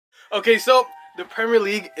Okay, so the Premier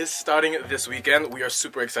League is starting this weekend. We are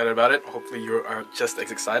super excited about it. Hopefully you are just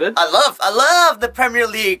as excited. I love the Premier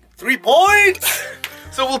League. 3 points!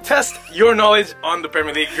 So we'll test your knowledge on the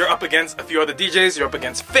Premier League. You're up against a few other DJs. You're up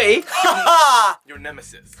against Faye, your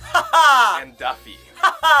nemesis, and Duffy.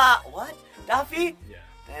 What? Duffy? Yeah.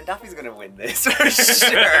 Man, Duffy's gonna win this for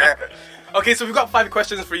sure. Okay, so we've got 5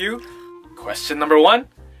 questions for you. Question number 1.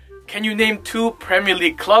 Can you name 2 Premier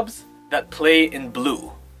League clubs that play in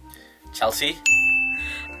blue? Chelsea.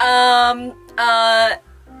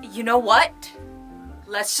 You know what?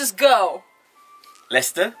 Let's just go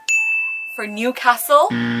Leicester. for Newcastle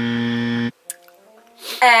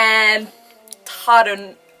and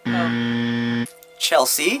Tottenham.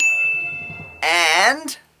 Chelsea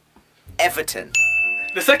and Everton.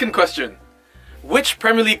 The second question. Which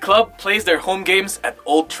Premier League club plays their home games at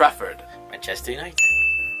Old Trafford? Manchester United.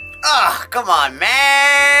 Ah, come on,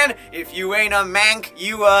 man! If you ain't a Manc,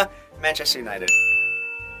 you Manchester United.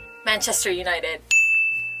 Manchester United.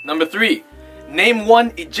 Number 3. Name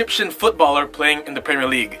 1 Egyptian footballer playing in the Premier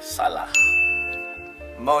League. Salah.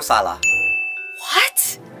 Mo Salah.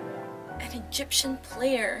 What? An Egyptian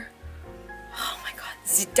player. Oh my god.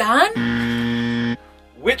 Zidane?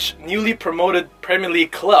 Which newly promoted Premier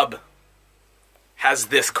League club has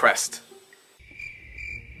this crest?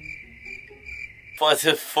 For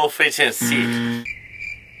the forfeited seat.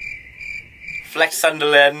 Flex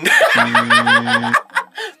Sunderland.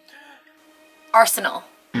 Arsenal.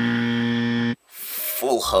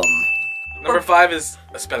 Fulham. Number 5 is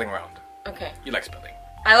a spelling round. Okay. You like spelling.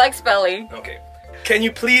 I like spelling. Okay. Can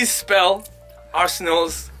you please spell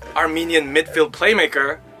Arsenal's Armenian midfield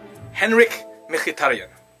playmaker, Henrik Mkhitaryan?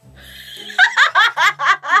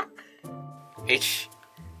 HENRIKMICHTARIAN.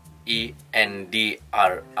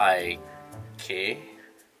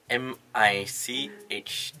 HENRICK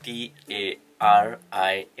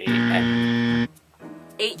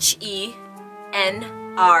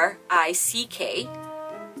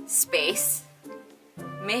space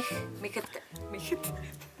MIKHETARIAN.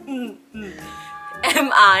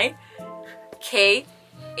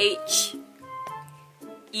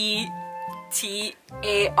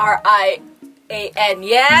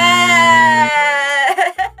 Yeah!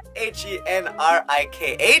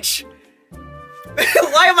 HENRIKH.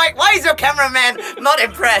 Why is your cameraman not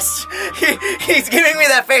impressed? He's giving me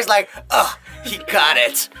that face like, ugh, he got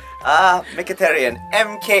it. Mkhitaryan.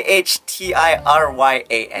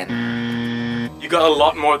 MKHTIRYAN. You got a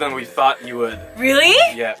lot more than we thought you would. Really?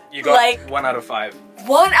 Yeah, you got Like- 1 out of 5.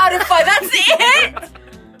 1 out of 5, that's it?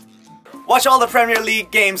 Watch all the Premier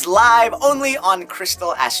League games live only on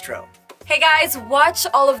Crystal Astro. Hey guys, watch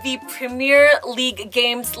all of the Premier League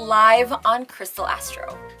games live on Crystal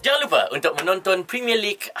Astro. Jangan lupa untuk menonton Premier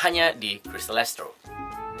League hanya di Crystal Astro.